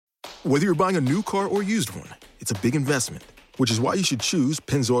Whether you're buying a new car or used one, it's a big investment, which is why you should choose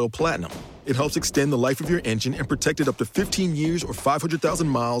Pennzoil Platinum. It helps extend the life of your engine and protect it up to 15 years or 500,000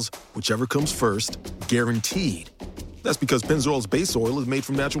 miles, whichever comes first, guaranteed. That's because Pennzoil's base oil is made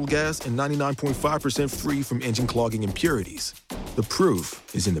from natural gas and 99.5% free from engine clogging impurities. The proof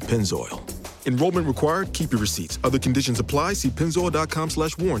is in the Pennzoil. Enrollment required. Keep your receipts. Other conditions apply. See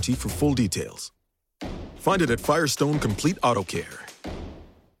pennzoil.com/warranty for full details. Find it at Firestone Complete Auto Care.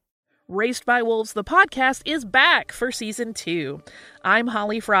 Raised by Wolves, the podcast, is back for Season 2. I'm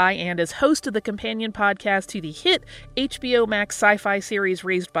Holly Fry, and as host of the companion podcast to the hit HBO Max sci-fi series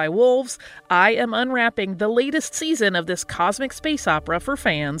Raised by Wolves, I am unwrapping the latest season of this cosmic space opera for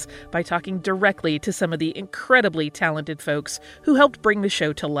fans by talking directly to some of the incredibly talented folks who helped bring the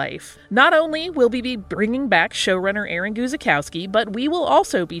show to life. Not only will we be bringing back showrunner Aaron Guzikowski, but we will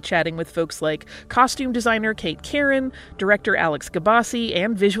also be chatting with folks like costume designer Kate Karen, director Alex Gabassi,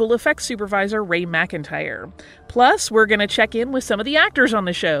 and visual effects supervisor Ray McIntyre. Plus, we're going to check in with some of the actors on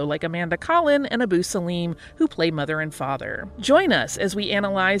the show, like Amanda Collin and Abu Salim, who play mother and father. Join us as we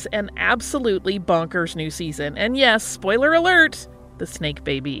analyze an absolutely bonkers new season. And yes, spoiler alert, the snake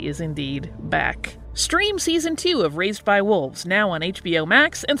baby is indeed back. Stream Season 2 of Raised by Wolves now on HBO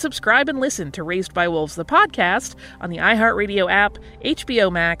Max, and subscribe and listen to Raised by Wolves, the podcast, on the iHeartRadio app, HBO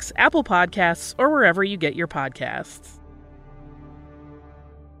Max, Apple Podcasts, or wherever you get your podcasts.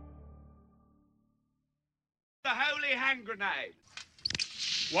 The holy hand grenade.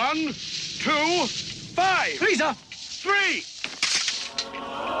 1, 2, 5. Lisa! 3.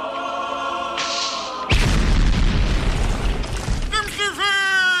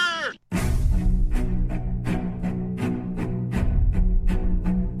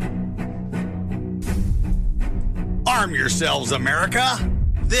 Arm yourselves, America.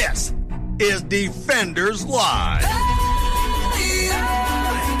 This is Defenders Live.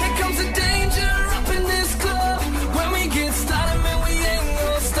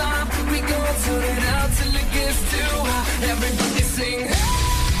 Everybody sing.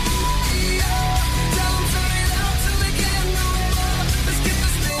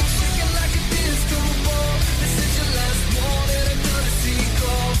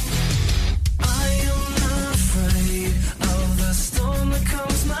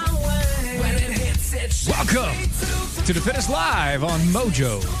 Welcome to Defenders Live on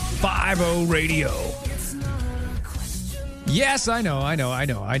Mojo 50 Radio. Yes, I know.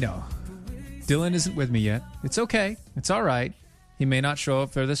 Dylan isn't with me yet. It's okay. It's all right. He may not show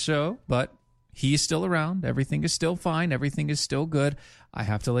up for this show, but he's still around. Everything is still fine. Everything is still good. I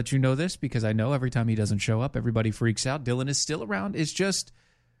have to let you know this because I know every time he doesn't show up, everybody freaks out. Dylan is still around. It's just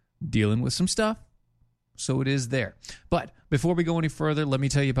dealing with some stuff. So it is there. But before we go any further, let me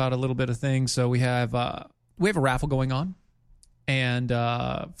tell you about a little bit of things. So we have a raffle going on. And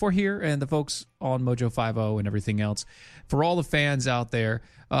for here and the folks on Mojo 50 and everything else, for all the fans out there,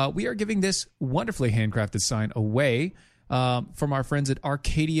 we are giving this wonderfully handcrafted sign away from our friends at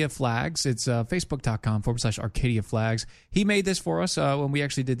Arcadia Flags. It's facebook.com/Arcadia Flags. He made this for us when we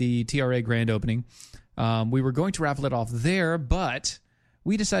actually did the TRA grand opening. We were going to raffle it off there, but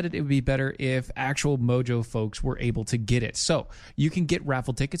we decided it would be better if actual Mojo folks were able to get it. So you can get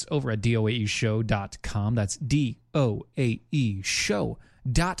raffle tickets over at DOAEshow.com. That's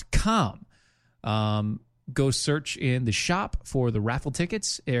DOAEshow.com. Go search in the shop for the raffle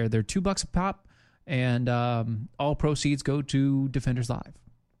tickets. They're $2 a pop, and all proceeds go to Defenders Live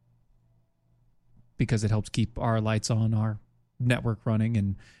because it helps keep our lights on, our network running,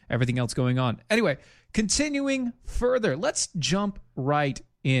 and everything else going on. Anyway, continuing further, let's jump right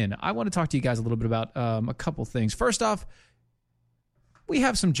in. I want to talk to you guys a little bit about a couple things. First off, we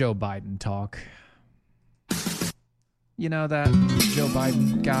have some Joe Biden talk. You know, that Joe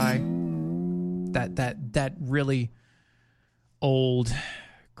Biden guy, that really old,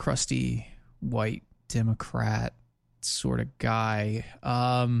 crusty, white Democrat sort of guy.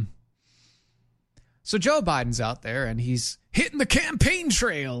 So Joe Biden's out there, and he's hitting the campaign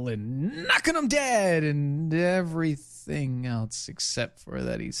trail and knocking them dead and everything else, except for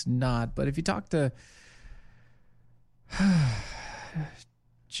that he's not. But if you talk to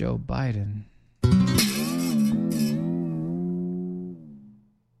Joe Biden,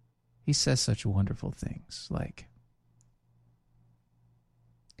 he says such wonderful things like,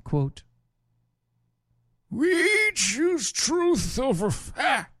 quote, "We choose truth over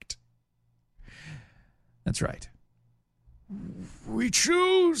fact." That's right. We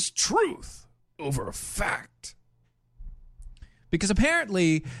choose truth over fact. Because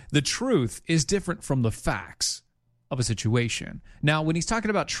apparently the truth is different from the facts of a situation. Now, when he's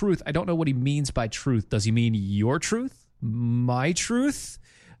talking about truth, I don't know what he means by truth. Does he mean your truth? My truth?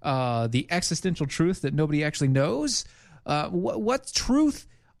 the existential truth that nobody actually knows? What truth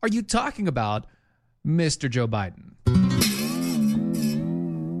are you talking about, Mr. Joe Biden?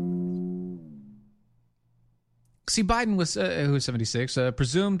 See, Biden was who was 76,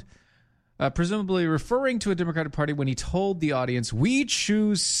 presumably referring to a Democratic Party when he told the audience, "We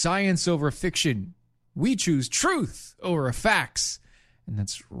choose science over fiction. We choose truth over facts." And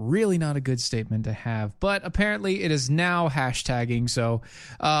that's really not a good statement to have. But apparently it is now hashtagging. So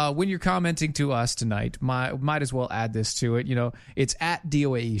when you're commenting to us tonight, might as well add this to it. You know, it's at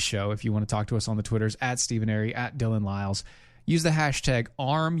DOAE Show. If you want to talk to us on the Twitters, at Stephen Airy, at Dylan Lyles. Use the hashtag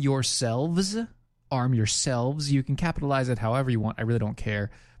arm yourselves. Arm yourselves. You can capitalize it however you want. I really don't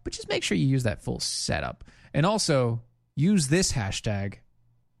care. But just make sure you use that full setup. And also use this hashtag,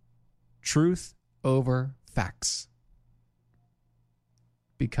 truth over facts.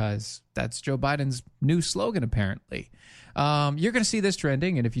 Because that's Joe Biden's new slogan, apparently. You're going to see this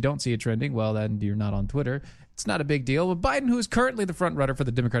trending, and if you don't see it trending, well, then you're not on Twitter. It's not a big deal. But Biden, who is currently the front runner for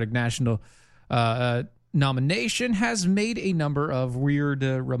the Democratic National nomination, has made a number of weird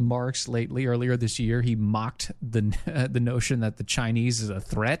remarks lately. Earlier this year, he mocked the notion that the Chinese is a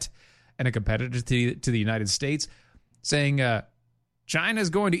threat and a competitor to the United States, saying, China's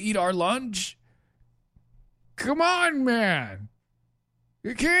going to eat our lunch? Come on, man.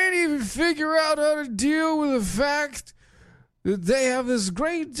 You can't even figure out how to deal with the fact that they have this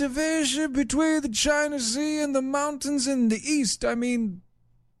great division between the China Sea and the mountains in the east. I mean,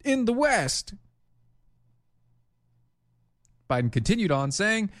 in the west. Biden continued on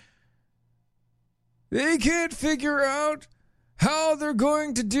saying, they can't figure out how they're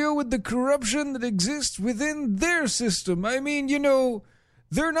going to deal with the corruption that exists within their system. I mean, you know,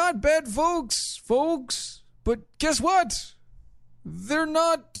 they're not bad folks, but guess what? They're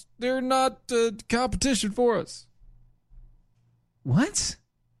not competition for us. What?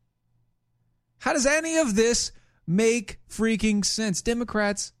 How does any of this make freaking sense?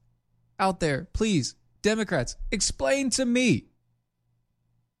 Democrats out there, please, Democrats, explain to me.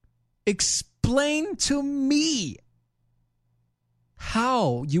 Explain to me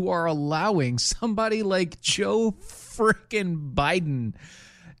how you are allowing somebody like Joe freaking Biden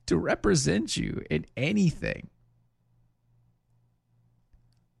to represent you in anything.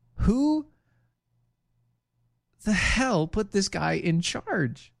 Who the hell put this guy in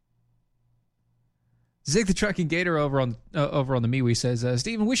charge? Zig the Trucking Gator over on the MeWe says,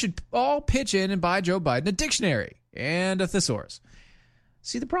 Stephen, we should all pitch in and buy Joe Biden a dictionary and a thesaurus.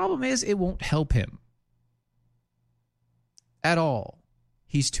 See, the problem is it won't help him at all.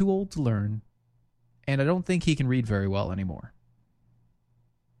 He's too old to learn, and I don't think he can read very well anymore.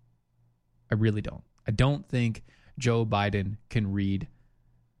 I really don't. I don't think Joe Biden can read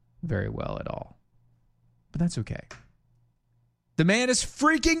very well at all. But that's okay. The man is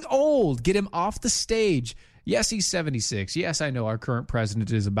freaking old. Get him off the stage. Yes, he's 76. Yes, I know our current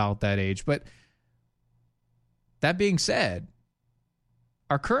president is about that age. But that being said,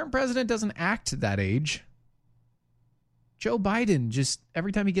 our current president doesn't act that age. Joe Biden, just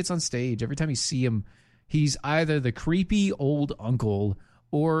every time he gets on stage, every time you see him, he's either the creepy old uncle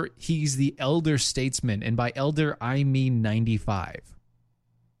or he's the elder statesman. And by elder, I mean 95.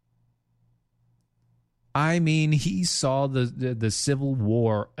 I mean, he saw the Civil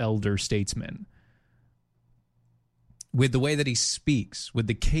War elder statesman with the way that he speaks, with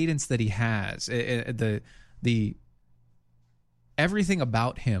the cadence that he has, the everything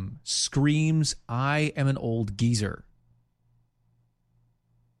about him screams, I am an old geezer.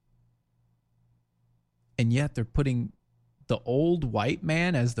 And yet they're putting the old white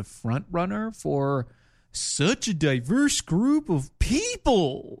man as the front runner for such a diverse group of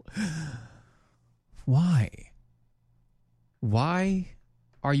people. Why? Why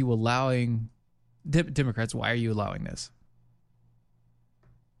are you allowing Democrats? Why are you allowing this?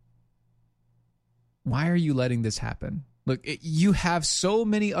 Why are you letting this happen? Look, you have so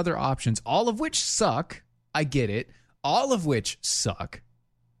many other options, all of which suck. I get it. All of which suck.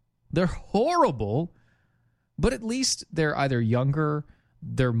 They're horrible, but at least they're either younger,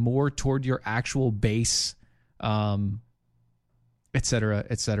 they're more toward your actual base, et cetera,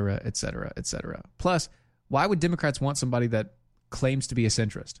 et cetera, et cetera, et cetera. Plus, why would Democrats want somebody that claims to be a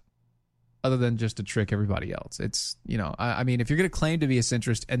centrist other than just to trick everybody else? It's, you know, I mean, if you're going to claim to be a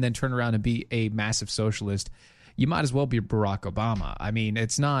centrist and then turn around and be a massive socialist, you might as well be Barack Obama. I mean,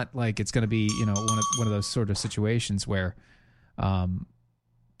 it's not like it's going to be, you know, one of those sort of situations where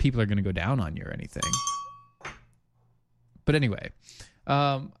people are going to go down on you or anything. But anyway,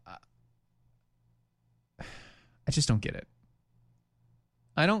 I just don't get it.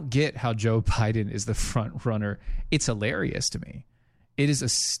 I don't get how Joe Biden is the front runner. It's hilarious to me. It is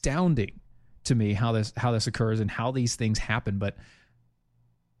astounding to me how this occurs and how these things happen. But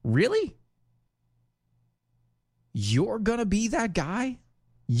really? You're going to be that guy?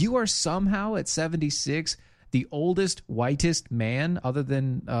 You are somehow at 76 the oldest, whitest man other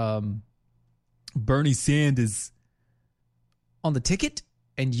than Bernie Sanders on the ticket?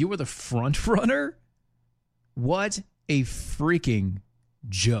 And you were the front runner? What a freaking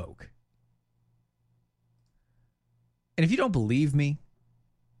joke. And if you don't believe me,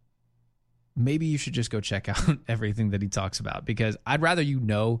 maybe you should just go check out everything that he talks about, because I'd rather you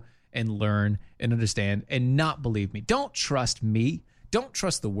know and learn and understand and not believe me. Don't trust me. Don't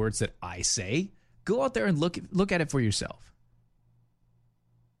trust the words that I say. Go out there and look at it for yourself.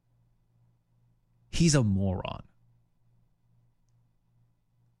 He's a moron.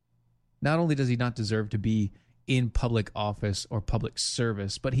 Not only does he not deserve to be in public office or public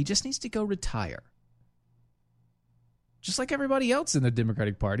service, but he just needs to go retire. Just like everybody else in the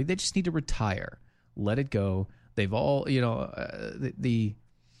Democratic Party, they just need to retire. Let it go. They've all, the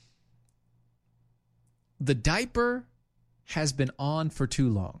diaper has been on for too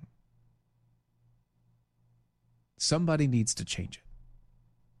long. Somebody needs to change it.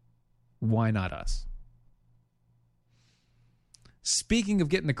 Why not us? Speaking of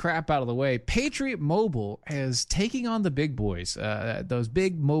getting the crap out of the way, Patriot Mobile is taking on the big boys. Those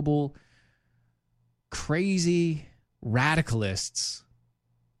big mobile, crazy radicalists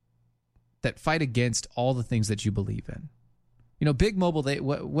that fight against all the things that you believe in. You know, Big Mobile,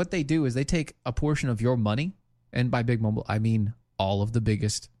 what they do is they take a portion of your money, and by Big Mobile, I mean all of the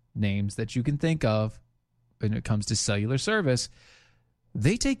biggest names that you can think of when it comes to cellular service.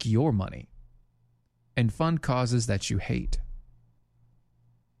 They take your money and fund causes that you hate.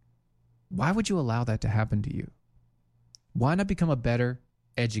 Why would you allow that to happen to you? Why not become a better,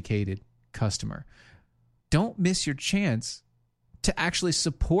 educated customer? Don't miss your chance to actually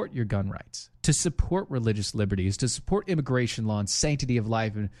support your gun rights, to support religious liberties, to support immigration law and sanctity of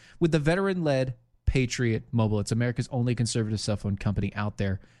life, and with the veteran-led Patriot Mobile. It's America's only conservative cell phone company out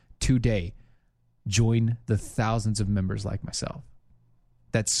there today. Join the thousands of members like myself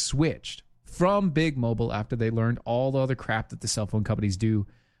that switched from Big Mobile after they learned all the other crap that the cell phone companies do,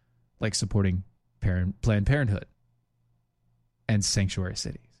 like supporting Planned Parenthood and sanctuary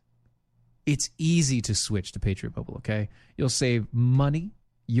cities. It's easy to switch to Patriot Mobile, okay? You'll save money,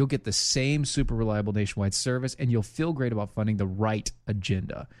 you'll get the same super reliable nationwide service, and you'll feel great about funding the right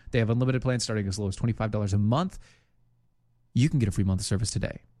agenda. They have unlimited plans starting as low as $25 a month. You can get a free month of service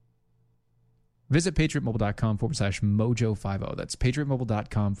today. Visit patriotmobile.com/mojo50. That's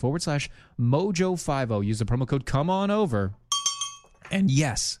patriotmobile.com/mojo50. Use the promo code Come On Over. And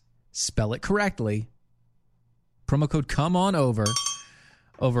yes, spell it correctly. Promo code Come On Over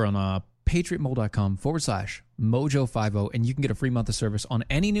on patriotmobile.com/mojo50, and you can get a free month of service on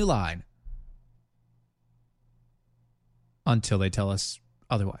any new line until they tell us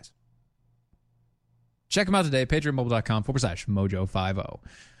otherwise. Check them out today, patriotmobile.com/mojo50.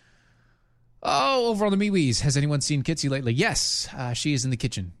 Oh, over on the MeWe's, has anyone seen Kitsy lately? Yes, she is in the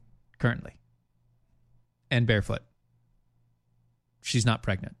kitchen currently and barefoot. She's not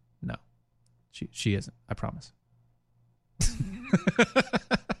pregnant. No, she isn't. I promise.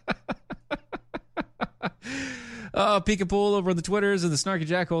 Peekapool over on the Twitters and the Snarky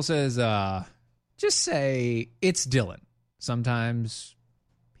Jackhole says, just say it's Dylan. Sometimes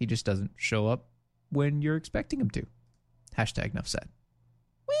he just doesn't show up when you're expecting him to. Hashtag enough said.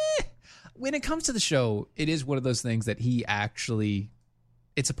 When it comes to the show, it is one of those things that he actually,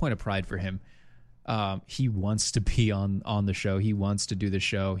 it's a point of pride for him. He wants to be on the show. He wants to do the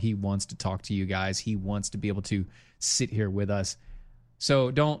show. He wants to talk to you guys. He wants to be able to sit here with us.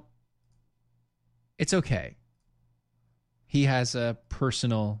 So it's okay. He has a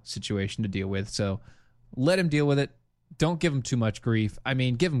personal situation to deal with, so let him deal with it. Don't give him too much grief. I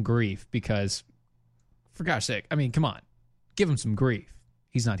mean, give him grief because, for gosh sake, I mean, come on. Give him some grief.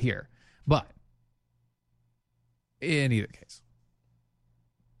 He's not here. But in either case,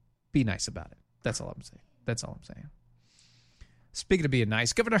 be nice about it. That's all I'm saying. Speaking of being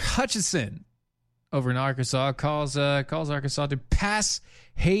nice, Governor Hutchinson over in Arkansas calls Arkansas to pass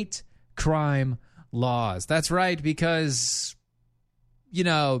hate crime laws. That's right, because,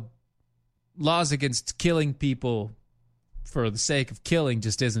 laws against killing people for the sake of killing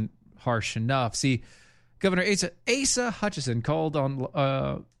just isn't harsh enough. See, Governor Asa Hutchinson called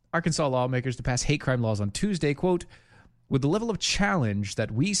on Arkansas lawmakers to pass hate crime laws on Tuesday, quote, with the level of challenge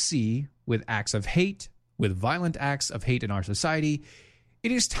that we see with acts of hate, with violent acts of hate in our society,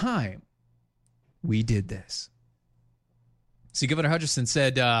 it is time we did this. See, Governor Hutchinson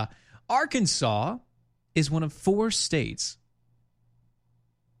said, Arkansas is one of 4 states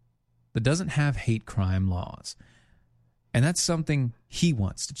that doesn't have hate crime laws. And that's something he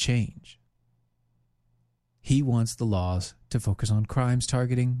wants to change. He wants the laws to focus on crimes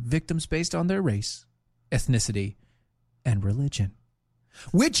targeting victims based on their race, ethnicity, and religion,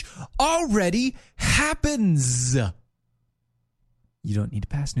 which already happens. You don't need to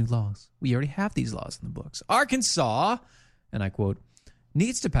pass new laws. We already have these laws in the books. Arkansas, and I quote,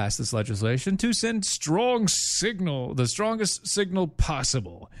 needs to pass this legislation to send the strongest signal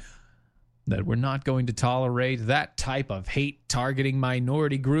possible that we're not going to tolerate that type of hate targeting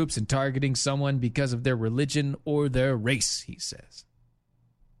minority groups and targeting someone because of their religion or their race, he says.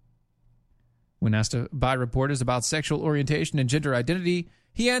 When asked by reporters about sexual orientation and gender identity,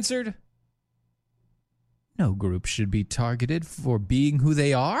 he answered, no group should be targeted for being who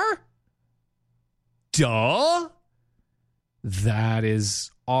they are. Duh. That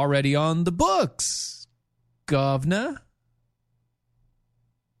is already on the books, Governor.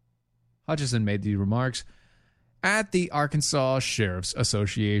 Hutchison made the remarks at the Arkansas Sheriff's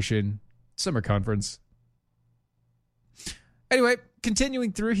Association summer conference. Anyway,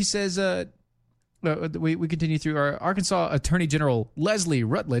 continuing through, he says, we continue through. Our Arkansas Attorney General Leslie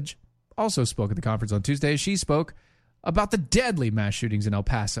Rutledge also spoke at the conference on Tuesday. She spoke about the deadly mass shootings in El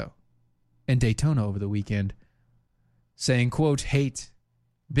Paso and Daytona over the weekend, saying, quote, hate,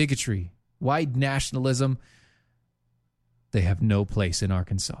 bigotry, white nationalism, they have no place in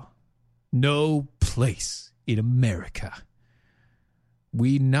Arkansas. No place in America.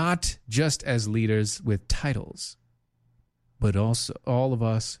 We not just as leaders with titles, but also all of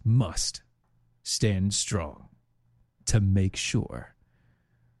us must stand strong to make sure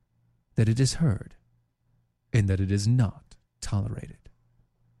that it is heard and that it is not tolerated,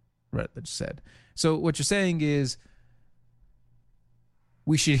 Rutledge said. So what you're saying is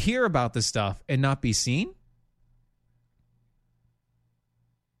we should hear about this stuff and not be seen?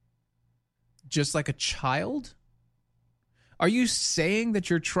 Just like a child? Are you saying that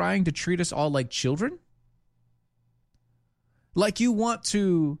you're trying to treat us all like children? Like you want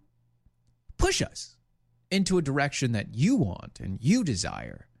to push us into a direction that you want and you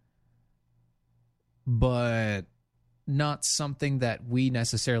desire, but not something that we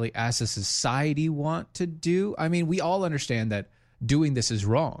necessarily as a society want to do? I mean, we all understand that doing this is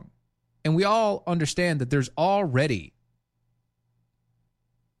wrong. And we all understand that there's already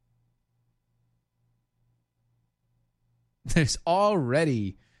a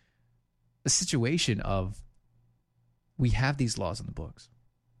situation of we have these laws in the books.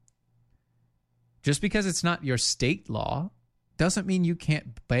 Just because it's not your state law doesn't mean you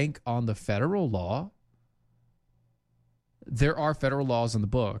can't bank on the federal law. There are federal laws in the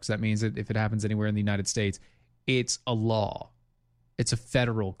books. That means that if it happens anywhere in the United States, it's a law. It's a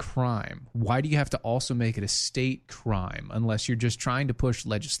federal crime. Why do you have to also make it a state crime unless you're just trying to push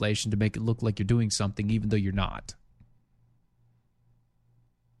legislation to make it look like you're doing something even though you're not?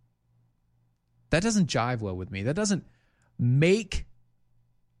 That doesn't jive well with me. That doesn't make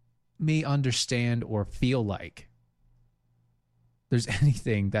me understand or feel like there's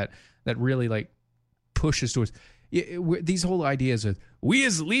anything that really like pushes towards these whole ideas of we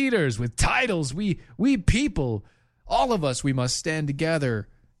as leaders with titles, we people, all of us, we must stand together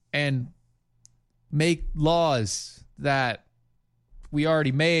and make laws that we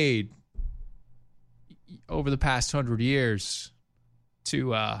already made over the past 100 years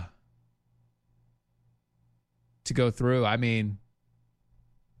to go through. I mean,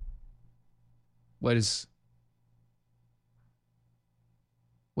 what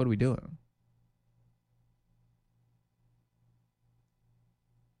are we doing?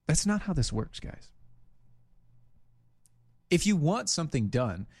 That's not how this works, guys. If you want something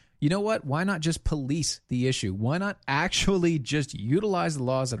done, you know what? Why not just police the issue? Why not actually just utilize the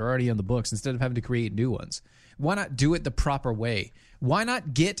laws that are already on the books instead of having to create new ones? Why not do it the proper way? Why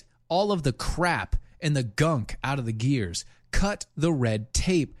not get all of the crap and the gunk out of the gears? Cut the red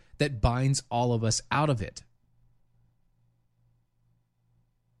tape that binds all of us out of it.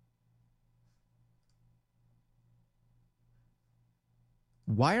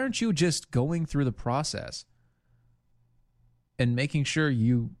 Why aren't you just going through the process and making sure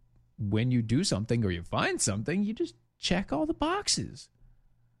when you do something or you find something, you just check all the boxes?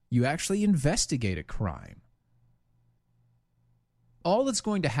 You actually investigate a crime. All that's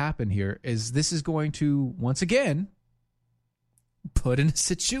going to happen here is this is going to, once again, put in a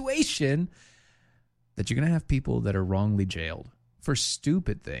situation that you're going to have people that are wrongly jailed for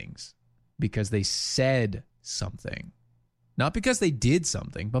stupid things because they said something. Not because they did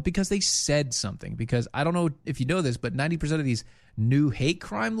something, but because they said something. Because I don't know if you know this, but 90% of these new hate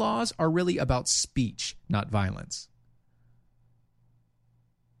crime laws are really about speech, not violence.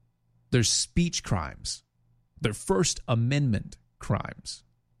 There's speech crimes. They're First Amendment crimes.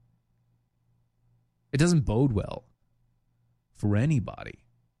 It doesn't bode well for anybody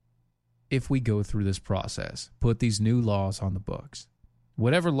if we go through this process, put these new laws on the books,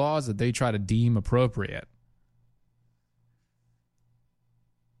 whatever laws that they try to deem appropriate.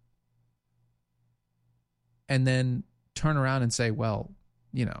 And then turn around and say, well,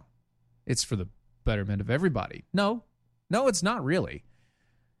 you know, it's for the betterment of everybody. No, it's not really.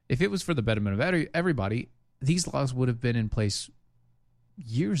 If it was for the betterment of everybody, these laws would have been in place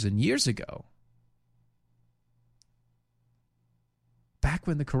years and years ago. Back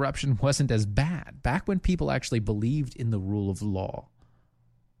when the corruption wasn't as bad. Back when people actually believed in the rule of law.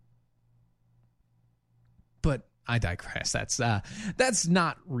 But I digress. That's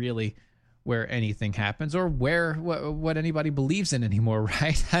not really where anything happens or where what anybody believes in anymore,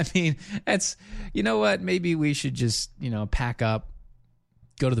 right? I mean, it's, you know what? Maybe we should just, pack up,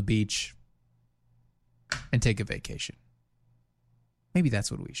 go to the beach, and take a vacation. Maybe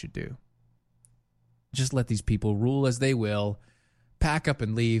that's what we should do. Just let these people rule as they will. Pack up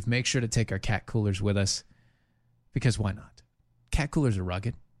and leave. Make sure to take our cat coolers with us. Because why not? Cat coolers are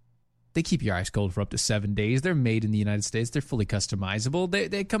rugged. They keep your ice cold for up to 7 days. They're made in the United States. They're fully customizable.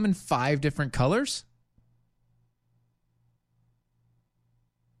 They come in 5 different colors.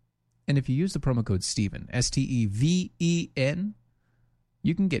 And if you use the promo code Steven, STEVEN,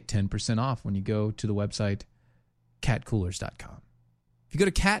 you can get 10% off when you go to the website catcoolers.com. If you go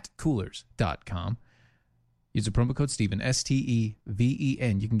to catcoolers.com, use the promo code Steven,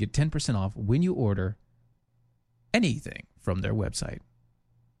 STEVEN. You can get 10% off when you order anything from their website.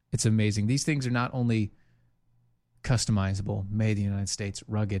 It's amazing. These things are not only customizable, made in the United States,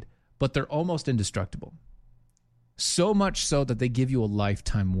 rugged, but they're almost indestructible. So much so that they give you a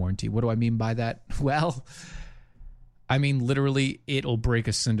lifetime warranty. What do I mean by that? Well, I mean literally it'll break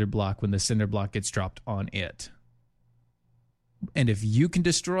a cinder block when the cinder block gets dropped on it. And if you can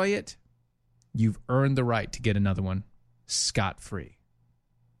destroy it, you've earned the right to get another one scot-free.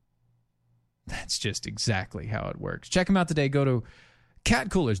 That's just exactly how it works. Check them out today. Go to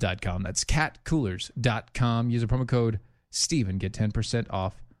catcoolers.com. That's catcoolers.com. Use the promo code Steven. Get 10%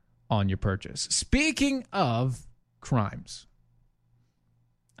 off on your purchase. Speaking of crimes,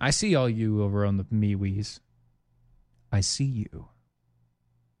 I see all you over on the MeWe's. I see you.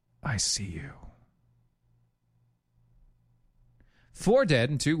 I see you. 4 dead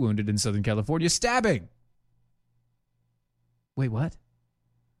and 2 wounded in Southern California. Stabbing. Wait, what?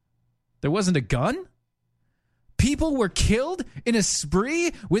 There wasn't a gun? People were killed in a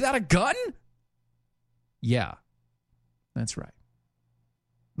spree without a gun? Yeah, that's right.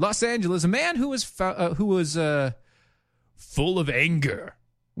 Los Angeles, a man who was full of anger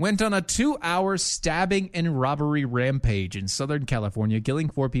went on a 2-hour stabbing and robbery rampage in Southern California, killing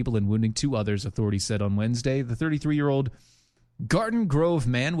 4 people and wounding 2 others, authorities said on Wednesday. The 33-year-old Garden Grove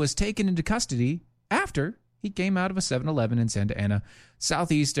man was taken into custody after he came out of a 7-Eleven in Santa Ana,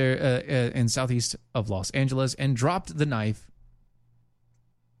 southeast of Los Angeles, and dropped the knife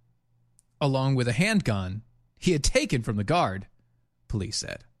along with a handgun he had taken from the guard, police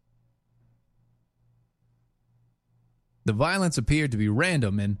said. The violence appeared to be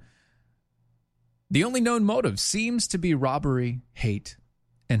random, and the only known motive seems to be robbery, hate,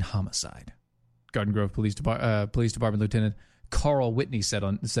 and homicide. Garden Grove Police Department Lieutenant Carl Whitney said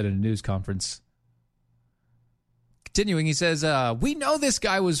in a news conference. Continuing, he says, we know this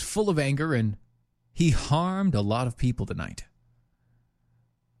guy was full of anger and he harmed a lot of people tonight.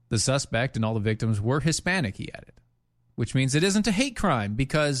 The suspect and all the victims were Hispanic, he added, which means it isn't a hate crime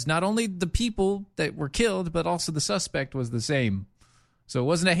because not only the people that were killed, but also the suspect was the same. So it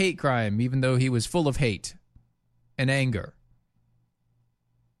wasn't a hate crime, even though he was full of hate and anger.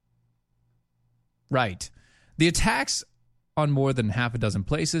 Right. The attacks on more than half a dozen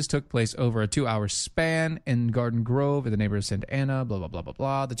places took place over a 2-hour span in Garden Grove in the neighborhood of Santa Ana, blah, blah, blah, blah,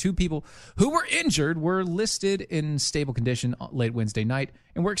 blah. The 2 people who were injured were listed in stable condition late Wednesday night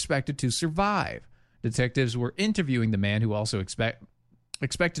and were expected to survive. Detectives were interviewing the man who also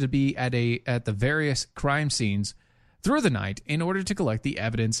expected to be at the various crime scenes through the night in order to collect the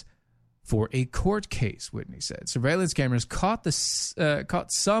evidence for a court case, Whitney said. Surveillance cameras caught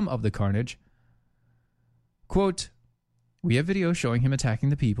some of the carnage. Quote, we have video showing him attacking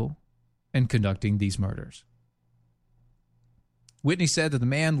the people and conducting these murders. Whitney said that the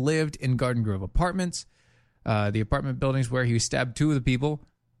man lived in Garden Grove apartments, the apartment buildings where he stabbed 2 of the people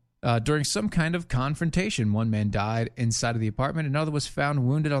during some kind of confrontation. 1 man died inside of the apartment. Another was found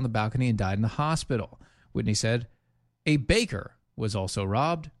wounded on the balcony and died in the hospital. Whitney said a baker was also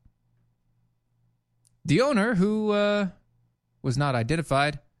robbed. The owner, who was not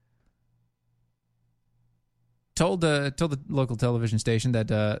identified, told the local television station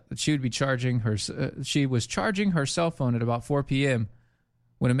that she would be charging her. She was charging her cell phone at about 4 p.m.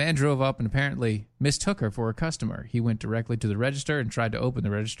 when a man drove up and apparently mistook her for a customer. He went directly to the register and tried to open the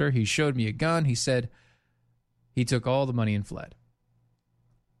register. He showed me a gun. He said he took all the money and fled.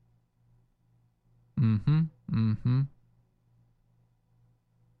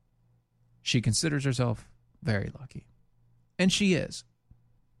 She considers herself very lucky. And she is.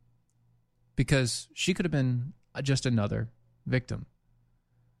 Because she could have been just another victim.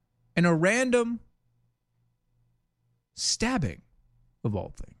 And a random stabbing, of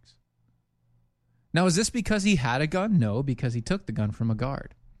all things. Now, is this because he had a gun? No, because he took the gun from a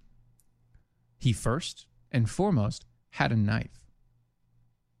guard. He first and foremost had a knife.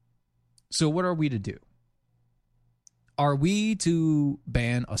 So what are we to do? Are we to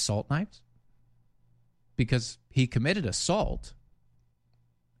ban assault knives? Because he committed assault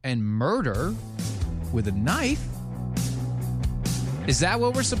and murder with a knife? Is that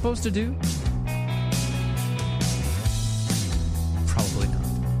what we're supposed to do? Probably not.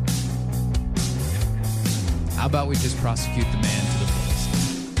 How about we just prosecute the man to the fullest?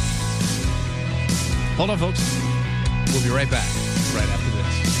 Hold on, folks. We'll be right back right after this.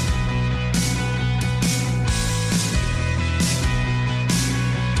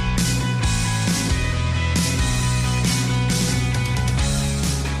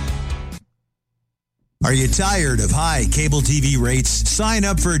 Are you tired of high cable TV rates? Sign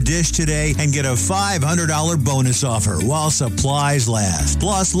up for Dish today and get a $500 bonus offer while supplies last.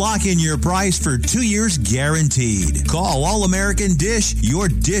 Plus, lock in your price for 2 years guaranteed. Call All American Dish, your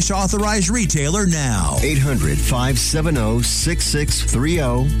Dish authorized retailer now.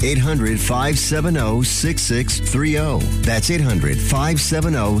 800-570-6630. 800-570-6630. That's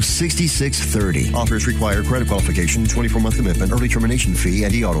 800-570-6630. Offers require credit qualification, 24-month commitment, early termination fee,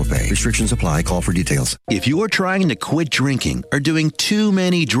 and e-auto pay. Restrictions apply. Call for details. If you're trying to quit drinking or doing too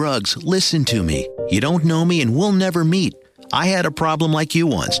many drugs, listen to me. You don't know me and we'll never meet. I had a problem like you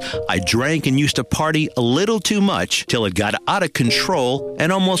once. I drank and used to party a little too much till it got out of control and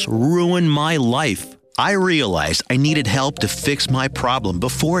almost ruined my life. I realized I needed help to fix my problem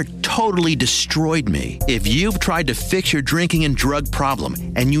before it totally destroyed me. If you've tried to fix your drinking and drug problem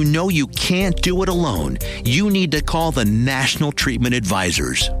and you know you can't do it alone, you need to call the National Treatment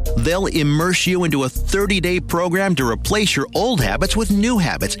Advisors. They'll immerse you into a 30-day program to replace your old habits with new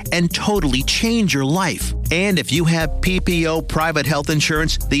habits and totally change your life. And if you have PPO private health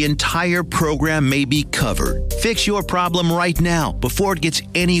insurance, the entire program may be covered. Fix your problem right now before it gets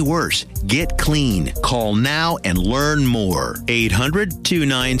any worse. Get clean. Call now and learn more.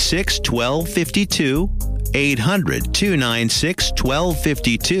 800-296-1252.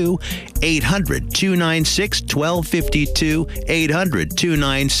 800-296-1252. 800-296-1252.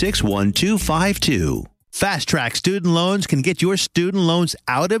 800-296-1252. Fast Track Student Loans can get your student loans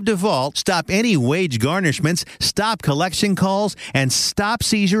out of default, stop any wage garnishments, stop collection calls, and stop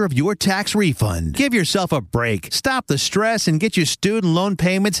seizure of your tax refund. Give yourself a break. Stop the stress and get your student loan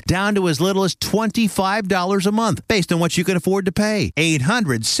payments down to as little as $25 a month based on what you can afford to pay.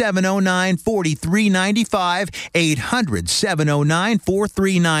 800-709-4395.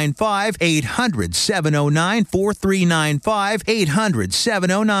 800-709-4395. 800-709-4395.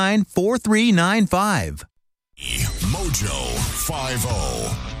 800-709-4395. Mojo 50.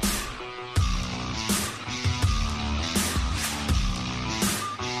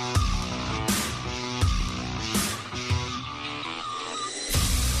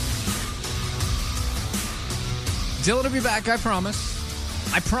 Dylan will be back, I promise.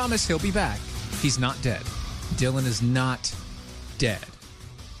 I promise he'll be back. He's not dead. Dylan is not dead.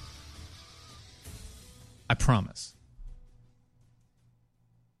 I promise.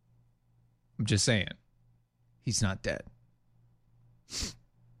 I'm just saying. He's not dead. It's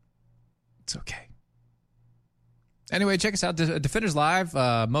okay. Anyway, check us out. Defenders Live,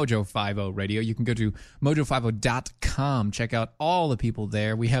 Mojo 50 Radio. You can go to mojo50.com. Check out all the people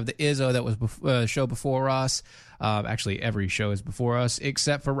there. We have the Izzo that was show before us. Actually, every show is before us,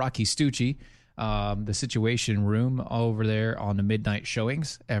 except for Rocky Stucci. The Situation Room over there on the midnight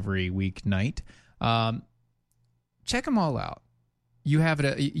showings every weeknight. Check them all out. You have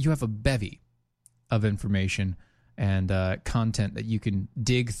a bevy of information and content that you can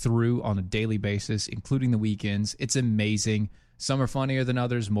dig through on a daily basis, including the weekends. It's amazing. Some are funnier than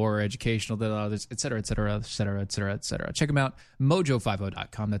others, more educational than others, et cetera, et cetera, et cetera, et cetera, et cetera. Check them out,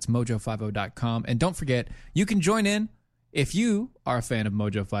 mojo50.com. That's mojo50.com. And don't forget, you can join in. If you are a fan of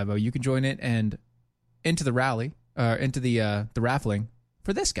Mojo 50, you can join in and into the rally, into the raffling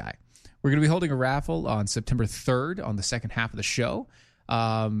for this guy. We're going to be holding a raffle on September 3rd on the second half of the show.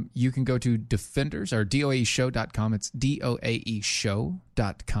 You can go to Defenders or DOAEshow.com. It's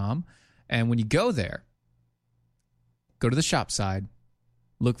DOAEshow.com. And when you go there, go to the shop side,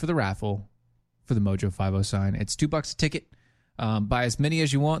 look for the raffle for the Mojo 50 sign. It's $2 a ticket. Buy as many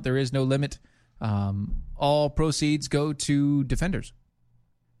as you want. There is no limit. All proceeds go to Defenders.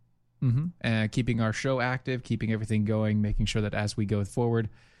 And keeping our show active, keeping everything going, making sure that as we go forward,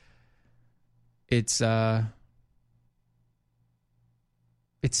 it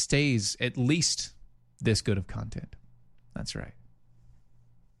stays at least this good of content. That's right.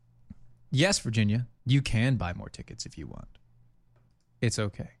 Yes, Virginia, you can buy more tickets if you want. It's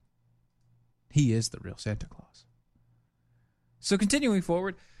okay. He is the real Santa Claus. So continuing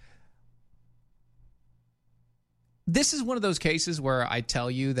forward, this is one of those cases where I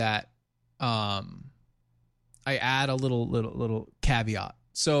tell you that I add a little caveat.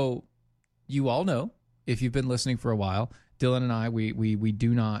 So you all know, if you've been listening for a while, Dylan and I,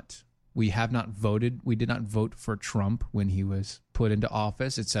 we have not voted. We did not vote for Trump when he was put into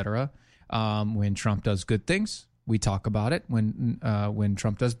office, etc. When Trump does good things, we talk about it. When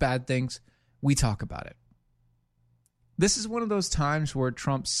Trump does bad things, we talk about it. This is one of those times where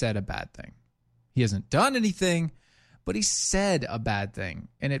Trump said a bad thing. He hasn't done anything, but he said a bad thing,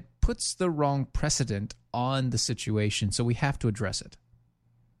 and it puts the wrong precedent on the situation, so we have to address it.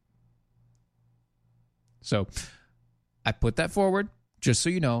 So I put that forward, just so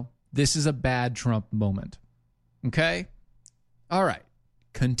you know, this is a bad Trump moment. Okay? All right.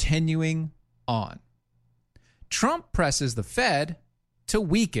 Continuing on. Trump presses the Fed to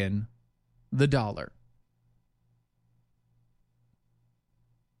weaken the dollar.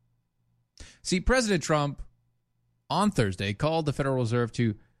 See, President Trump on Thursday called on the Federal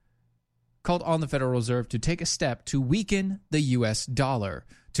Reserve to take a step to weaken the U.S. dollar,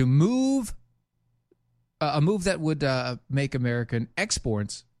 to move a move that would make American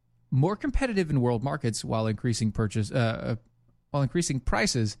exports more competitive in world markets while increasing prices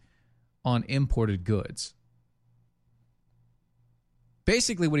on imported goods.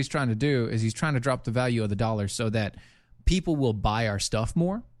 Basically, what he's trying to do is he's trying to drop the value of the dollar so that people will buy our stuff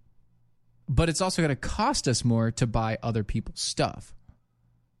more, but it's also going to cost us more to buy other people's stuff,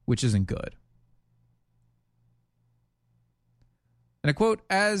 which isn't good. And I quote,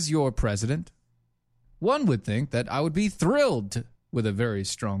 "As your president, one would think that I would be thrilled with a very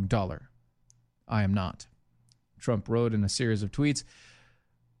strong dollar. I am not." Trump wrote in a series of tweets,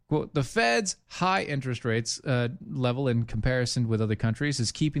 quote, "The Fed's high interest rates level in comparison with other countries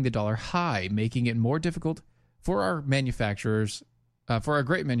is keeping the dollar high, making it more difficult for our manufacturers, for our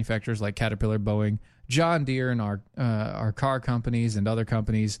great manufacturers like Caterpillar, Boeing, John Deere, and our car companies and other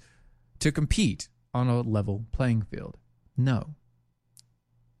companies to compete on a level playing field." No.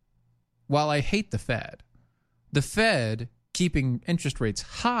 While I hate the Fed keeping interest rates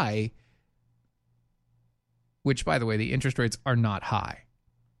high, which, by the way, the interest rates are not high.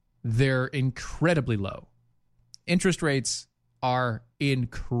 They're incredibly low. Interest rates are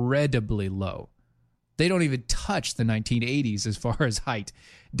incredibly low. They don't even touch the 1980s as far as height.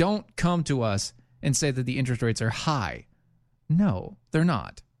 Don't come to us and say that the interest rates are high. No, they're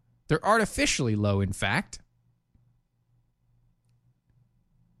not. They're artificially low, in fact.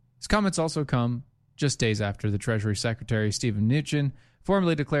 His comments also come just days after the Treasury Secretary, Steven Mnuchin,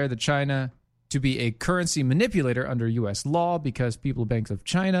 formally declared that China to be a currency manipulator under U.S. law because People's Bank of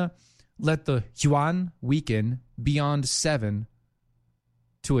China let the yuan weaken beyond 7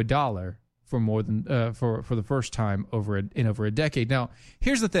 to $1 for more than for the first time in over a decade. Now,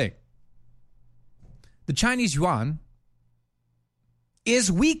 here's the thing: the Chinese yuan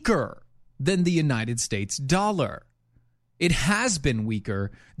is weaker than the United States dollar. It has been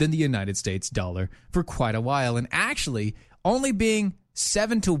weaker than the United States dollar for quite a while, and actually only being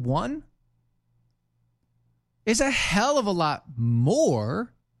 7 to 1 is a hell of a lot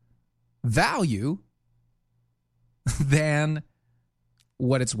more value than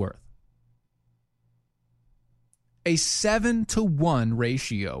what it's worth. A 7 to 1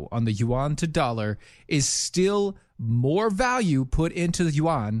 ratio on the yuan to dollar is still more value put into the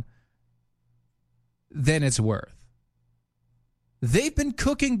yuan than it's worth. They've been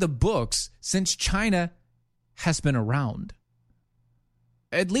cooking the books since China has been around.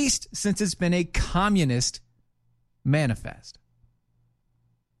 At least since it's been a communist manifest.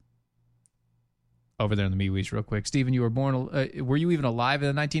 Over there in the MeWe's real quick. Stephen, you were born, were you even alive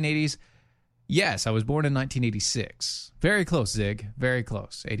in the 1980s? Yes, I was born in 1986. Very close, Zig. Very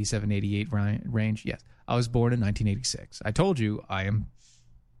close. 87, 88 range. Yes, I was born in 1986. I told you I am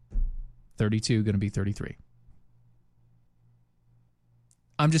 32, going to be 33.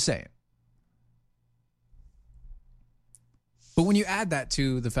 I'm just saying. But when you add that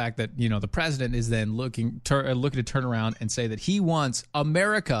to the fact that, the president is then looking to turn around and say that he wants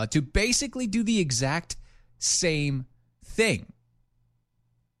America to basically do the exact same thing.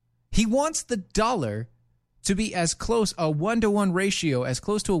 He wants the dollar to be as close to a 1-to-1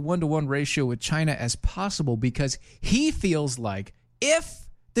 ratio with China as possible, because he feels like if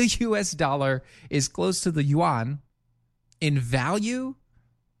the US dollar is close to the yuan in value,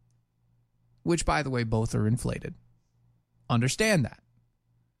 which, by the way, both are inflated. Understand that.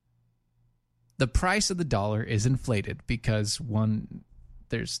 The price of the dollar is inflated because, one,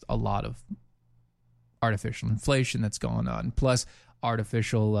 there's a lot of artificial inflation that's going on, plus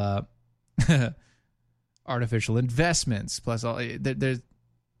artificial investments, plus there's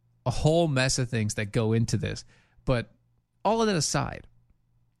a whole mess of things that go into this. But all of that aside,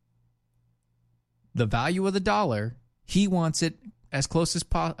 the value of the dollar, he wants it as close to a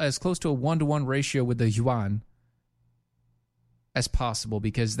 1-to-1 ratio with the yuan as possible,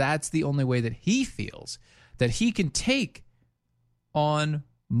 because that's the only way that he feels that he can take on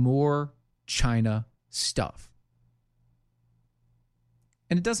more China stuff.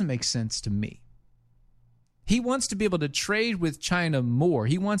 And it doesn't make sense to me. He wants to be able to trade with China more.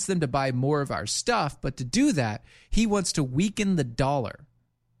 He wants them to buy more of our stuff, but to do that, he wants to weaken the dollar,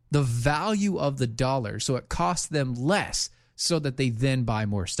 the value of the dollar, so it costs them less, so that they then buy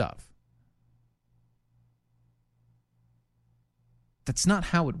more stuff. That's not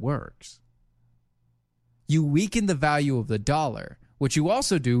how it works. You weaken the value of the dollar. What you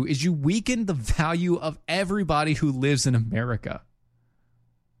also do is you weaken the value of everybody who lives in America.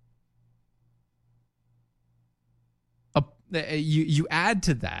 You add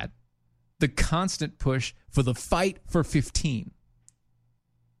to that the constant push for the fight for 15.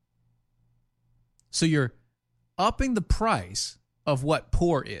 So you're upping the price of what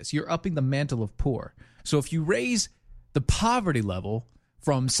poor is. You're upping the mantle of poor. So if you raise the poverty level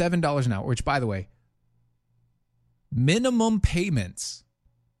from $7 an hour, which, by the way, minimum payments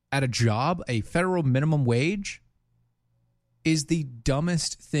at a job, a federal minimum wage, is the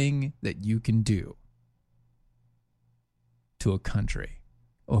dumbest thing that you can do to a country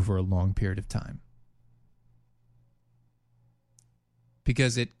over a long period of time.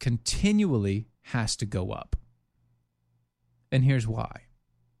 Because it continually has to go up. And here's why.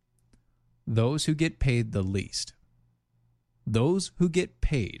 Those who get paid the least, those who get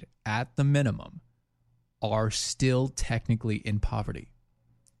paid at the minimum, are still technically in poverty.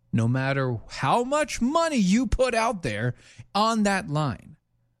 No matter how much money you put out there on that line,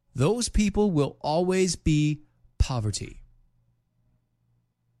 those people will always be poverty.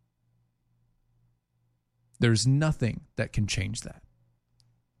 There's nothing that can change that.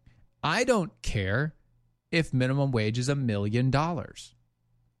 I don't care if minimum wage is $1 million.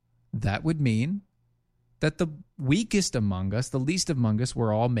 That would mean that the weakest among us, the least among us,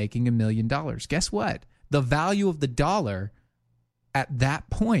 were all making $1 million. Guess what? The value of the dollar at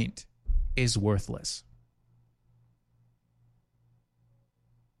that point is worthless.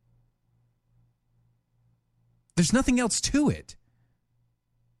 There's nothing else to it.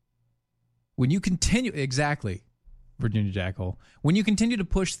 When you continue, exactly, Virginia Jackhole, when you continue to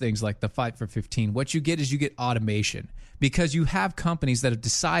push things like the fight for 15, what you get is you get automation, because you have companies that have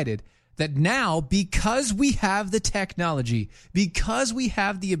decided that now, because we have the technology, because we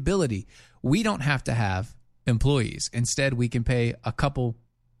have the ability, we don't have to have employees. Instead, we can pay a couple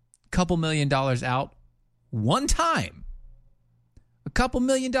 $1 million out one time. A couple $1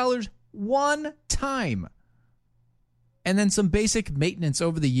 million one time. And then some basic maintenance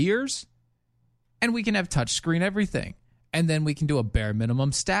over the years. And we can have touchscreen everything. And then we can do a bare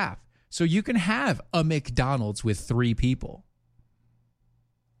minimum staff. So you can have a McDonald's with 3 people.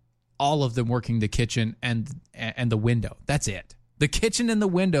 All of them working the kitchen and the window. That's it. The kitchen and the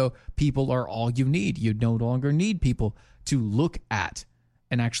window people are all you need. You no longer need people to look at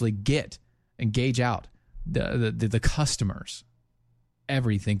and actually get and gauge out the customers.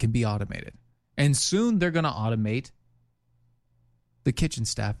 Everything can be automated. And soon they're going to automate the kitchen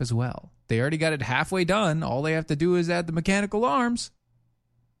staff as well. They already got it halfway done. All they have to do is add the mechanical arms.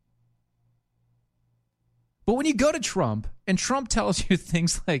 But when you go to Trump, and Trump tells you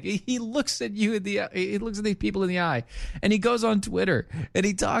things like, he looks at you he looks at these people in the eye, and he goes on Twitter and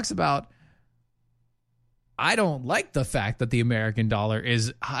he talks about, I don't like the fact that the American dollar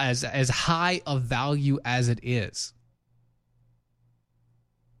is as high a value as it is.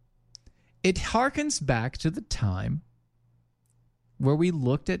 It harkens back to the time where we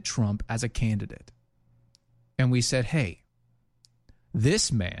looked at Trump as a candidate and we said, hey,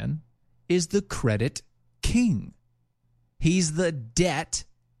 this man is the credit king. He's the debt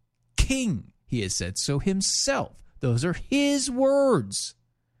king. He has said so himself Those are his words.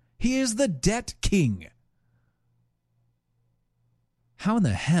 He is the debt king. How in the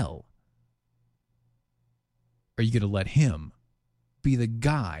hell are you going to let him be the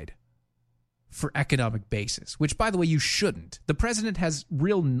guide for economic basis? Which, by the way, you shouldn't. The president has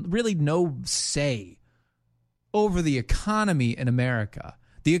really no say over the economy in America.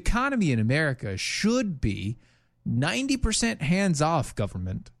 The economy in America should be 90% hands-off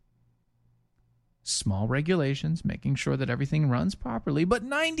government. Small regulations, making sure that everything runs properly, but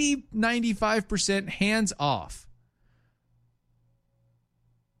 95% hands-off.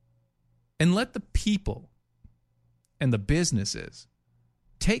 And let the people and the businesses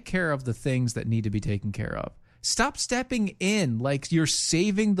take care of the things that need to be taken care of. Stop stepping in like you're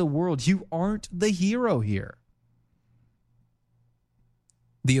saving the world. You aren't the hero here.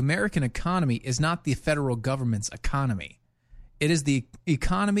 The American economy is not the federal government's economy. It is the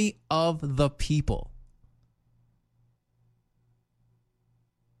economy of the people.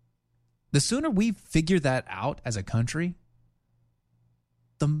 The sooner we figure that out as a country,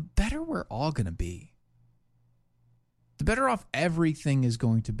 the better we're all going to be. The better off everything is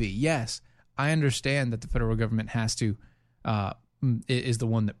going to be. Yes, I understand that the federal government has to, is the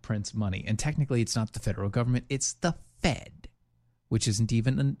one that prints money. And technically it's not the federal government, it's the Fed, which isn't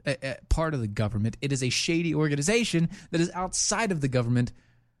even a part of the government. It is a shady organization that is outside of the government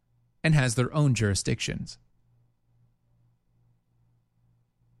and has their own jurisdictions.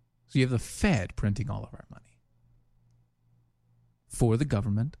 So you have the Fed printing all of our money for the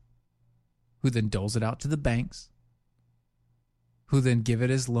government, who then doles it out to the banks, who then give it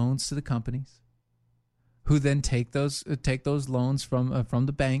as loans to the companies, who then take those loans from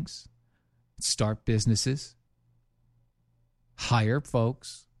the banks, start businesses, hire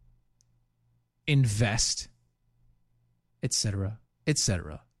folks, invest, etc.,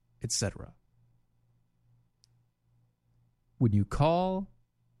 etc., etc. When you call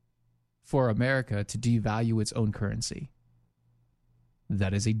for America to devalue its own currency,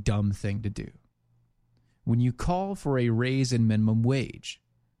 that is a dumb thing to do. When you call for a raise in minimum wage,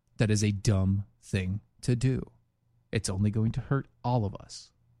 that is a dumb thing to do. It's only going to hurt all of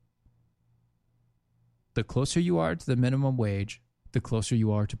us. The closer you are to the minimum wage, the closer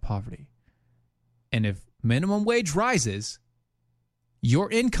you are to poverty. And if minimum wage rises, your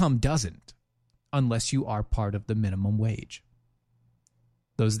income doesn't, unless you are part of the minimum wage.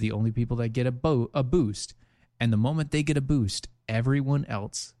 Those are the only people that get a boost. And the moment they get a boost, everyone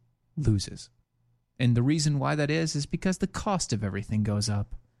else loses. And the reason why that is because the cost of everything goes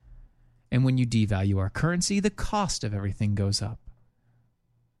up. And when you devalue our currency, the cost of everything goes up.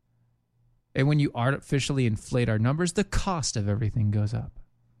 And when you artificially inflate our numbers, the cost of everything goes up.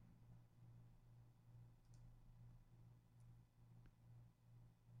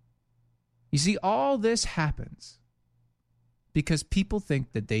 You see, all this happens because people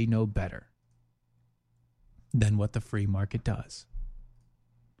think that they know better than what the free market does.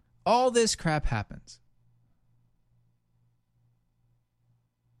 All this crap happens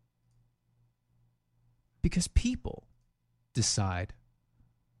because people decide.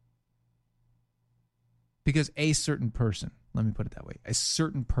 Because a certain person, let me put it that way, a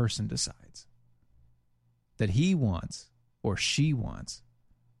certain person decides that he wants or she wants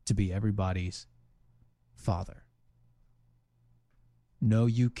to be everybody's father. No,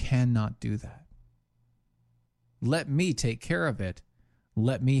 you cannot do that. Let me take care of it.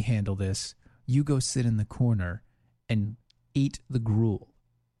 Let me handle this. You go sit in the corner and eat the gruel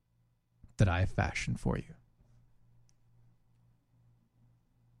that I have fashioned for you.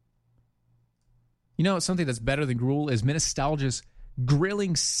 You know, something that's better than gruel is Nostalgia's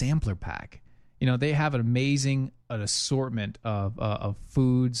Grilling Sampler Pack. You know, they have an assortment of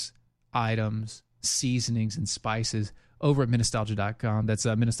foods, items, seasonings, and spices over at Nostalgia.com. That's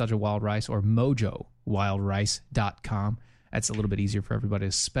Nostalgia Wild Rice or MojoWildRice.com. That's a little bit easier for everybody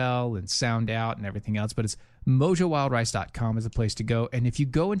to spell and sound out and everything else, but it's MojoWildRice.com is the place to go. And if you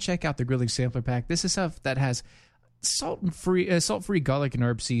go and check out the Grilling Sampler Pack, this is stuff that has salt-free garlic and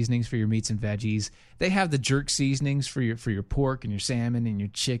herb seasonings for your meats and veggies. They have the jerk seasonings for your pork and your salmon and your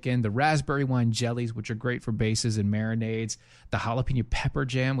chicken. The raspberry wine jellies, which are great for bases and marinades. The jalapeno pepper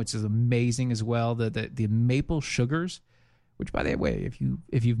jam, which is amazing as well. The maple sugars, which, by the way,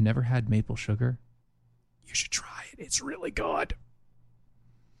 if you've never had maple sugar, you should try it. It's really good.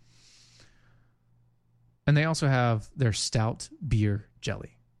 And they also have their stout beer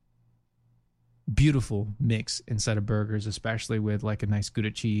jelly. Beautiful mix inside of burgers, especially with like a nice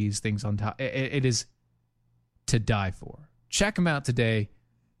Gouda cheese, things on top. It is to die for. Check them out today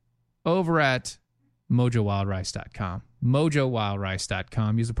over at MojoWildRice.com.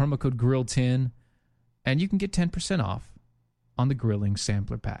 MojoWildRice.com. Use the promo code GRILL10 And you can get 10% off on the grilling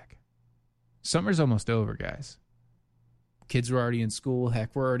sampler pack. Summer's almost over, guys. Kids are already in school.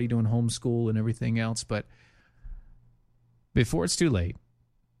 Heck, we're already doing homeschool and everything else. But before it's too late,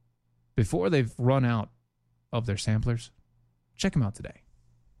 before they've run out of their samplers, check them out today.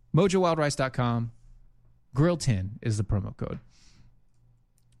 MojoWildRice.com. Grill10 is the promo code.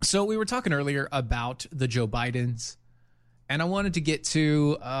 So we were talking earlier about the Joe Bidens, and I wanted to get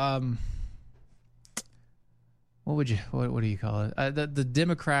to what do you call it? The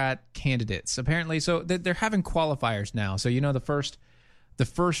Democrat candidates. Apparently, so they're having qualifiers now. So you know the first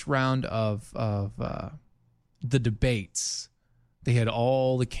round of the debates, they had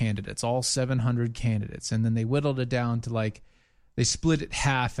all the candidates, all 700 candidates, and then they whittled it down to they split it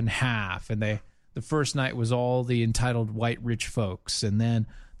half and half, and the first night was all the entitled white rich folks, and then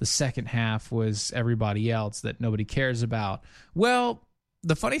the second half was everybody else that nobody cares about. Well,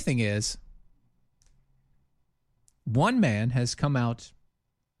 the funny thing is, one man has come out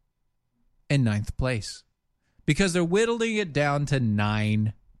in 9th place because they're whittling it down to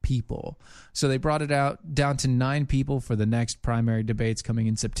 9 people. So they brought it down to 9 people for the next primary debates coming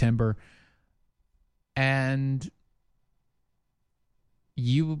in September. And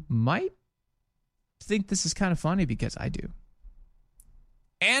you might think this is kind of funny because I do.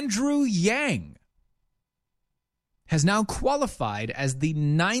 Andrew Yang has now qualified as the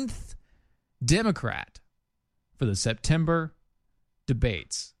 9th Democrat for the September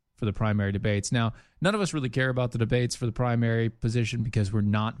debates, for the primary debates. Now, none of us really care about the debates for the primary position because we're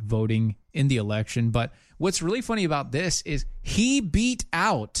not voting in the election. But what's really funny about this is he beat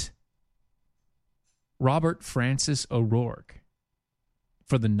out Robert Francis O'Rourke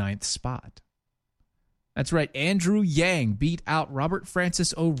for the 9th spot. That's right. Andrew Yang beat out Robert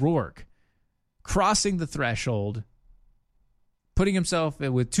Francis O'Rourke, crossing the threshold, putting himself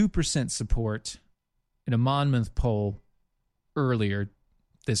with 2% support in a Monmouth poll earlier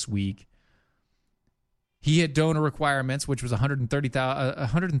this week. He had donor requirements, which was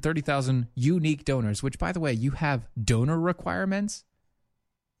 130,000 unique donors, which, by the way, you have donor requirements?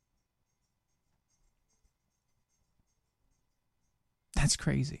 That's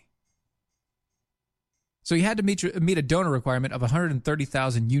crazy. So he had to meet a donor requirement of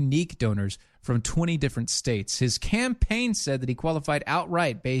 130,000 unique donors from 20 different states. His campaign said that he qualified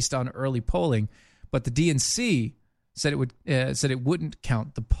outright based on early polling, but the DNC said it wouldn't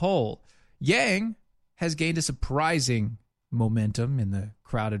count the poll. Yang has gained a surprising momentum in the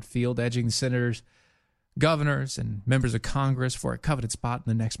crowded field, edging senators, governors, and members of Congress for a coveted spot in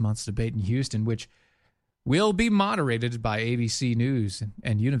the next month's debate in Houston, which will be moderated by ABC News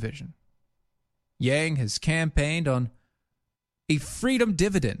and Univision. Yang has campaigned on a freedom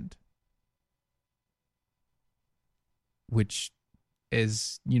dividend, which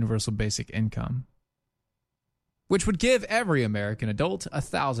is universal basic income, which would give every American adult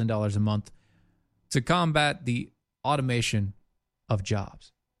 $1,000 a month to combat the automation of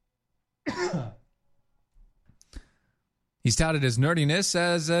jobs. He's touted his nerdiness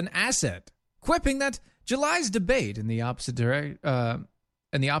as an asset, quipping that July's debate in the opposite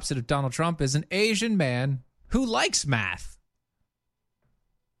of Donald Trump is an Asian man who likes math.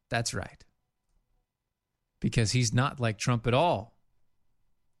 That's right. Because he's not like Trump at all.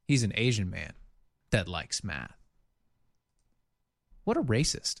 He's an Asian man that likes math. What a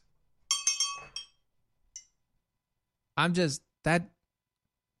racist. How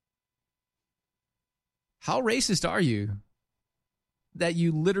racist are you that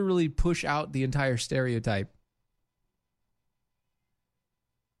you literally push out the entire stereotype?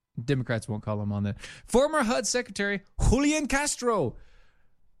 Democrats won't call him on that. Former HUD Secretary Julian Castro,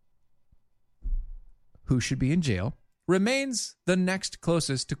 who should be in jail, remains the next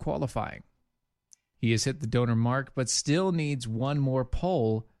closest to qualifying. He has hit the donor mark, but still needs one more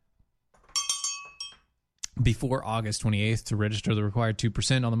poll before August 28th to register the required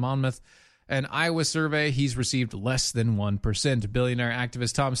 2% on the Monmouth and Iowa survey. He's received less than 1%. Billionaire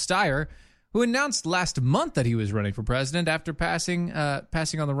activist Tom Steyer, who announced last month that he was running for president after passing on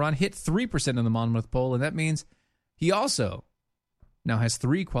the run, hit 3% in the Monmouth poll, and that means he also now has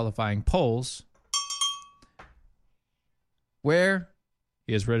 3 qualifying polls where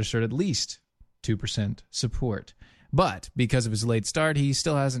he has registered at least 2% support. But because of his late start, he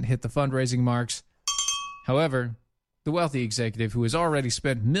still hasn't hit the fundraising marks. However, the wealthy executive who has already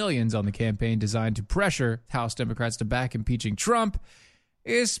spent millions on the campaign designed to pressure House Democrats to back impeaching Trump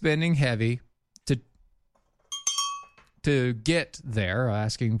is spending heavy to get there,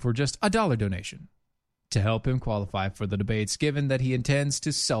 asking for just a $1 donation to help him qualify for the debates, given that he intends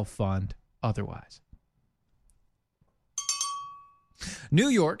to self-fund otherwise. New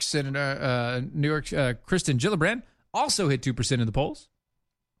York Senator Kristen Gillibrand also hit 2% in the polls,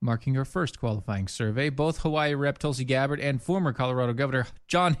 marking her first qualifying survey. Both Hawaii Rep. Tulsi Gabbard and former Colorado Governor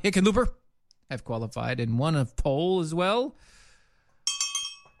John Hickenlooper have qualified and won a poll as well,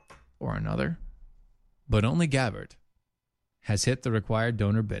 or another. But only Gabbard has hit the required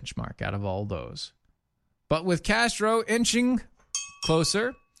donor benchmark out of all those. But with Castro inching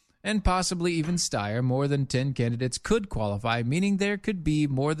closer, and possibly even Steyer, more than 10 candidates could qualify, meaning there could be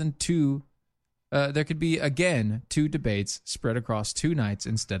more than two. There could be, again, 2 debates spread across 2 nights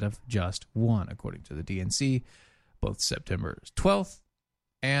instead of just one, according to the DNC. Both September 12th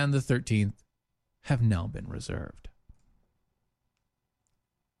and the 13th have now been reserved.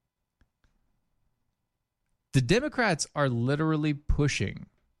 The Democrats are literally pushing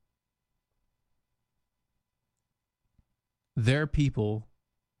their people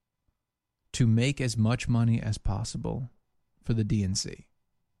to make as much money as possible for the DNC.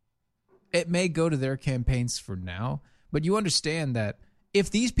 It may go to their campaigns for now, but you understand that if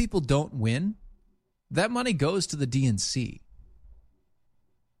these people don't win, that money goes to the DNC.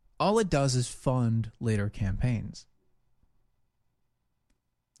 All it does is fund later campaigns.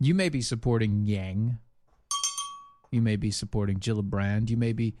 You may be supporting Yang. You may be supporting Gillibrand. You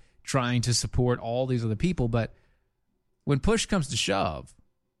may be trying to support all these other people, but when push comes to shove,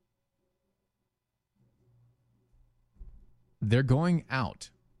 they're going out.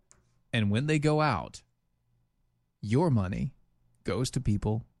 And when they go out, your money goes to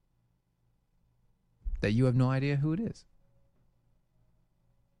people that you have no idea who it is.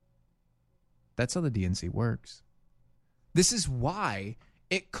 That's how the DNC works. This is why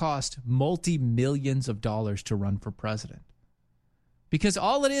it cost multi-millions of dollars to run for president. Because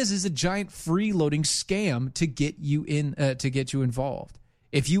all it is a giant freeloading scam to get you in, to get you involved.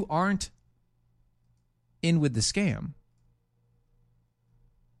 If you aren't in with the scam,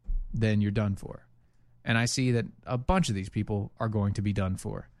 then you're done for. And I see that a bunch of these people are going to be done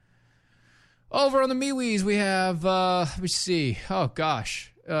for. Over on the MeWe's, we have, let me see. Oh,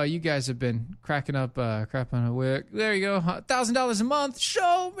 gosh. You guys have been cracking up, crap on a wick. There you go. $1,000 a month.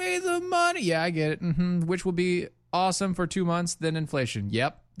 Show me the money. Yeah, I get it. Which will be awesome for 2 months, then inflation.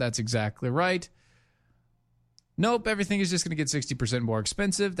 Yep, that's exactly right. Nope, everything is just going to get 60% more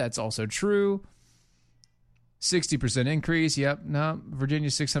expensive. That's also true. 60% increase. Yep. No,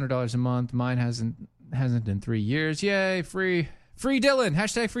 Virginia's $600 a month. Mine hasn't in 3 years. Yay, free Dylan.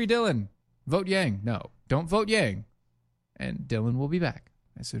 Hashtag free Dylan. Vote Yang. No, don't vote Yang. And Dylan will be back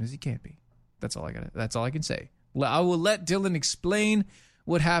as soon as he can be. That's all I can say. I will let Dylan explain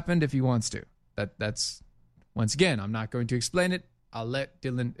what happened if he wants to. That's once again, I'm not going to explain it. I'll let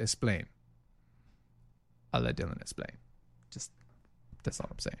Dylan explain. Just that's all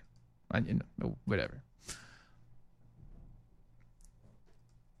I'm saying. Whatever.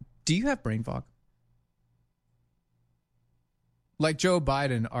 Do you have brain fog? Like Joe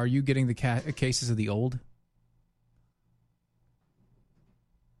Biden, are you getting the cases of the old?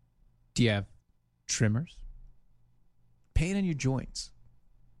 Do you have tremors? Pain in your joints?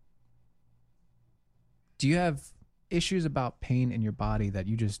 Do you have issues about pain in your body that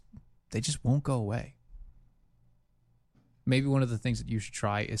they just won't go away? Maybe one of the things that you should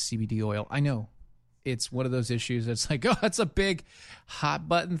try is CBD oil. I know it's one of those issues that's like, oh, it's a big hot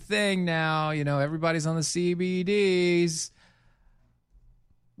button thing now. You know, everybody's on the CBDs.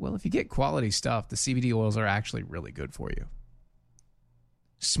 Well, if you get quality stuff, the CBD oils are actually really good for you.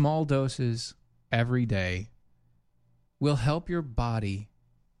 Small doses every day will help your body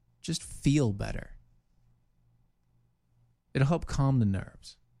just feel better. It'll help calm the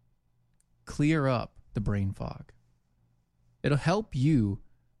nerves, clear up the brain fog. It'll help you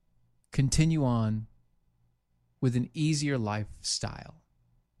continue on with an easier lifestyle,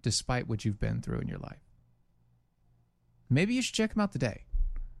 despite what you've been through in your life. Maybe you should check them out today.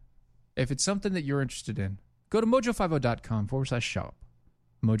 If it's something that you're interested in, go to mojo50.com/shop.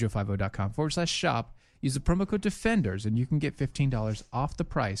 mojo50.com/shop. Use the promo code DEFENDERS, and you can get $15 off the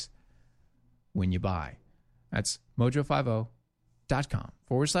price when you buy. That's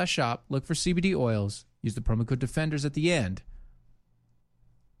mojo50.com/shop. Look for CBD oils. Use the promo code DEFENDERS at the end,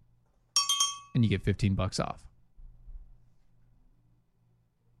 and you get $15 off.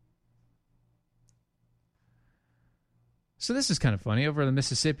 So this is kind of funny. Over on the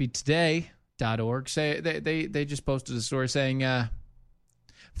MississippiToday.org, they just posted a story saying,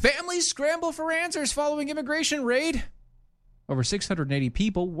 families scramble for answers following immigration raid. Over 680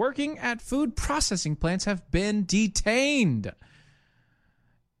 people working at food processing plants have been detained.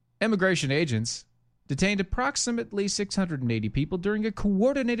 Immigration agents detained approximately 680 people during a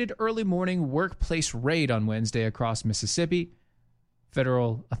coordinated early morning workplace raid on Wednesday across Mississippi.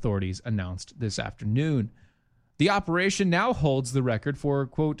 federal authorities announced this afternoon. The operation now holds the record for,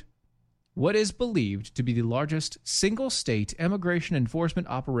 quote, what is believed to be the largest single-state immigration enforcement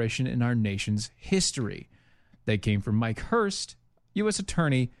operation in our nation's history. They came from Mike Hurst, U.S.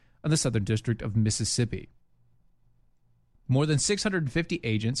 Attorney of the Southern District of Mississippi. More than 650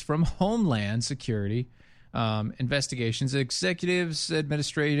 agents from Homeland Security, investigations, executives,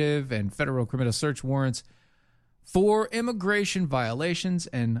 administrative, and federal criminal search warrants for immigration violations,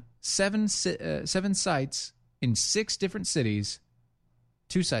 and seven sites in 6 different cities,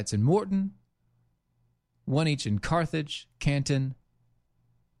 2 sites in Morton, 1 each in Carthage, Canton,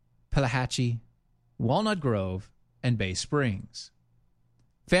 Pelahatchie, Walnut Grove, and Bay Springs.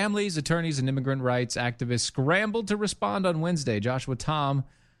 Families, attorneys, and immigrant rights activists scrambled to respond on Wednesday. Joshua Tom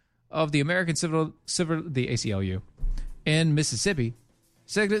of the American Civil the ACLU in Mississippi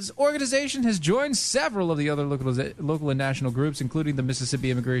said his organization has joined several of the other local and national groups, including the Mississippi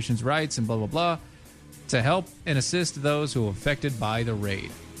Immigration Rights and blah, blah, blah, to help and assist those who were affected by the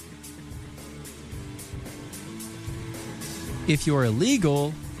raid. If you're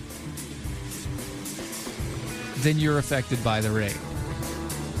illegal, then you're affected by the raid.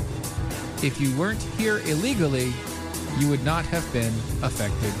 If you weren't here illegally, you would not have been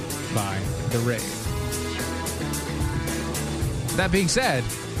affected by the raid. That being said,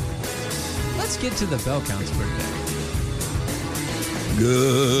 let's get to the bell counts for today.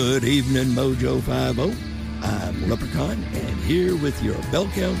 Good evening, Mojo 50. I'm Leprechaun, and here with your bell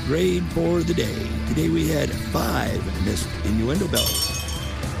count grade for the day. Today we had 5 missed innuendo bells,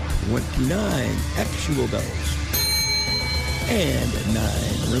 29 actual bells, and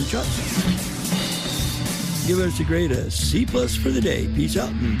 9 rim shots. Give us a grade of C+ for the day. Peace out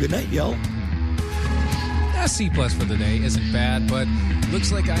and good night, y'all. A C+ for the day isn't bad, but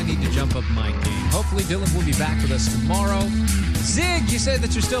looks like I need to jump up my game. Hopefully Dylan will be back with us tomorrow. Zig, you said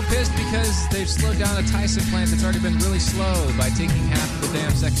that you're still pissed because they've slowed down a Tyson plant that's already been really slow by taking half of the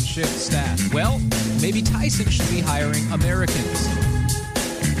damn second shift staff. Well, maybe Tyson should be hiring Americans.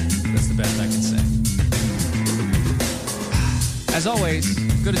 That's the best I can say. As always,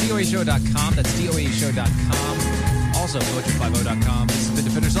 go to DOAShow.com. That's DOAShow.com. Also, Mojo50.com. This has been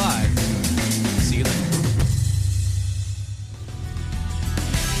Defenders Live. See you later.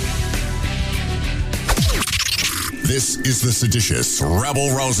 This is the seditious,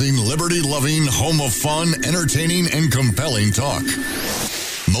 rabble-rousing, liberty-loving, home of fun, entertaining, and compelling talk.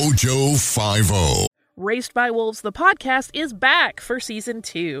 Mojo 50. Raised by Wolves, the podcast, is back for Season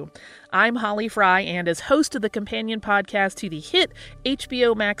 2. I'm Holly Fry, and as host of the companion podcast to the hit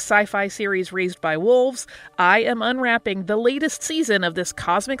HBO Max sci-fi series Raised by Wolves, I am unwrapping the latest season of this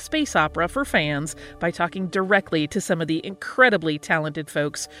cosmic space opera for fans by talking directly to some of the incredibly talented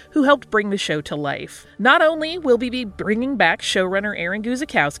folks who helped bring the show to life. Not only will we be bringing back showrunner Aaron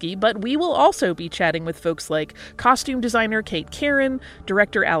Guzikowski, but we will also be chatting with folks like costume designer Kate Karen,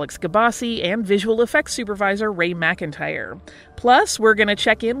 director Alex Gabassi, and visual effects supervisor Ray McIntyre. Plus, we're going to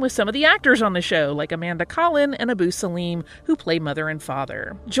check in with some of the actors on the show, like Amanda Collin and Abu Salim, who play mother and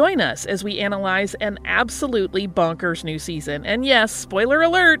father. Join us as we analyze an absolutely bonkers new season. And yes, spoiler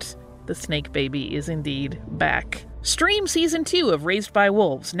alert, the snake baby is indeed back. Stream Season 2 of Raised by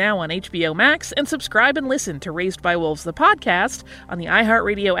Wolves now on HBO Max, and subscribe and listen to Raised by Wolves, the podcast, on the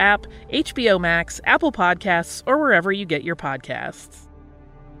iHeartRadio app, HBO Max, Apple Podcasts, or wherever you get your podcasts.